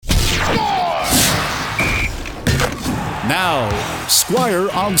Now, Squire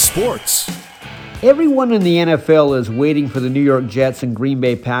on Sports. Everyone in the NFL is waiting for the New York Jets and Green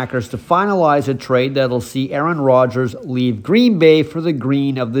Bay Packers to finalize a trade that'll see Aaron Rodgers leave Green Bay for the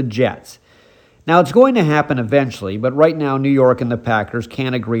green of the Jets. Now, it's going to happen eventually, but right now New York and the Packers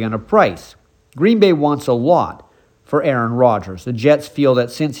can't agree on a price. Green Bay wants a lot for Aaron Rodgers. The Jets feel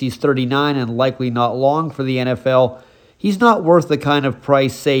that since he's 39 and likely not long for the NFL, he's not worth the kind of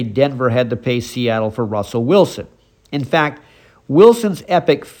price, say, Denver had to pay Seattle for Russell Wilson. In fact, Wilson's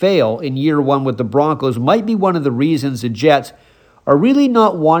epic fail in year one with the Broncos might be one of the reasons the Jets are really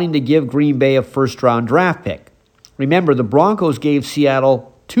not wanting to give Green Bay a first-round draft pick. Remember, the Broncos gave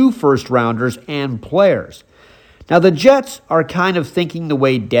Seattle 2 first-rounders and players. Now, the Jets are kind of thinking the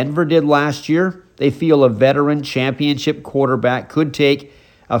way Denver did last year. They feel a veteran championship quarterback could take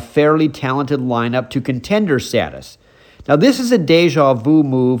a fairly talented lineup to contender status. Now, this is a deja vu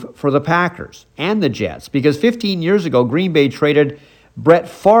move for the Packers and the Jets because 15 years ago, Green Bay traded Brett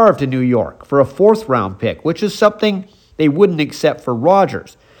Favre to New York for a 4th-round pick, which is something they wouldn't accept for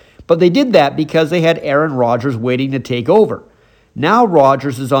Rodgers. But they did that because they had Aaron Rodgers waiting to take over. Now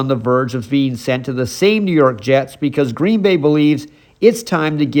Rodgers is on the verge of being sent to the same New York Jets because Green Bay believes it's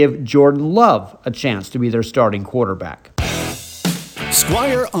time to give Jordan Love a chance to be their starting quarterback.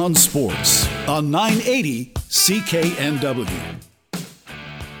 Squire on Sports on 980 CKNW.